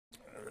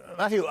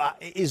Matthew,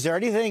 is there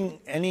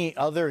any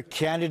other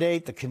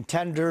candidate, the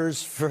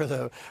contenders for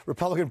the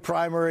Republican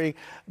primary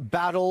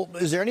battle,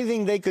 is there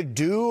anything they could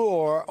do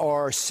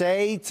or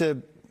say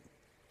to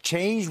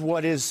change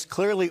what is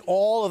clearly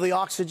all of the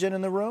oxygen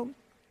in the room?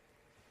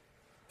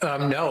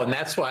 No, and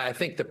that's why I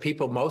think the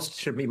people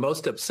should be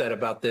most upset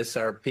about this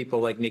are people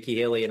like Nikki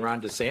Haley and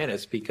Ron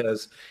DeSantis,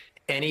 because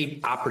any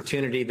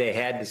opportunity they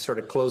had to sort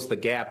of close the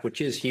gap, which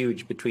is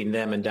huge between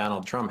them and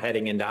Donald Trump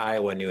heading into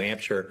Iowa, New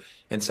Hampshire,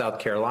 and South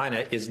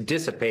Carolina, is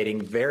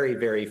dissipating very,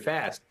 very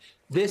fast.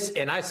 This,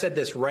 and I said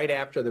this right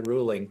after the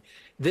ruling,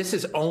 this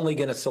is only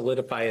going to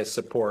solidify his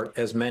support,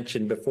 as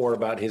mentioned before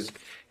about his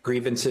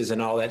grievances and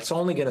all that. It's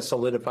only going to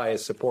solidify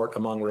his support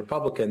among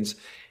Republicans.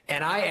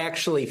 And I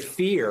actually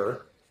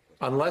fear,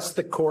 unless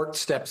the court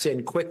steps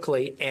in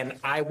quickly, and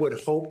I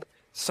would hope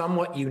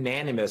somewhat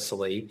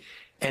unanimously,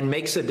 and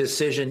makes a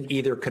decision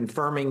either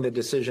confirming the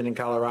decision in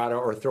Colorado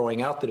or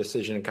throwing out the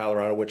decision in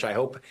Colorado, which I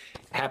hope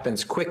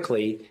happens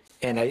quickly.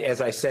 And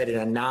as I said, in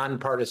a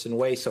nonpartisan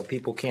way, so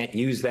people can't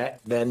use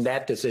that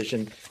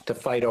decision to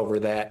fight over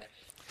that.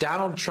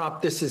 Donald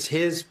Trump, this is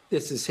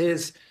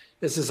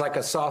like a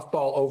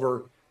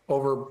softball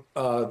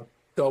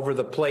over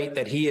the plate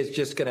that he is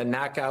just going to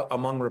knock out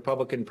among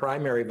Republican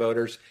primary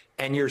voters,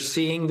 and you're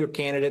seeing the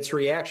candidate's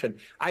reaction.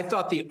 I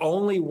thought the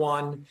only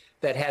one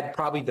that had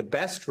probably the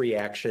best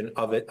reaction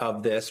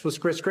of this was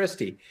Chris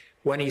Christie,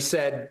 when he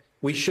said,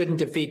 we shouldn't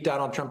defeat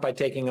Donald Trump by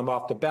taking him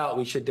off the ballot.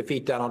 We should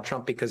defeat Donald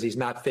Trump because he's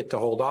not fit to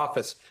hold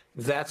office.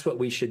 That's what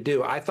we should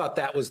do. I thought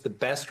that was the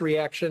best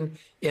reaction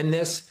in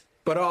this,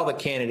 but all the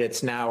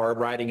candidates now are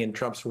riding in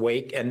Trump's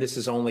wake, and this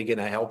is only going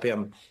to help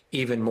him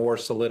even more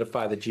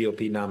solidify the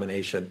GOP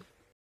nomination.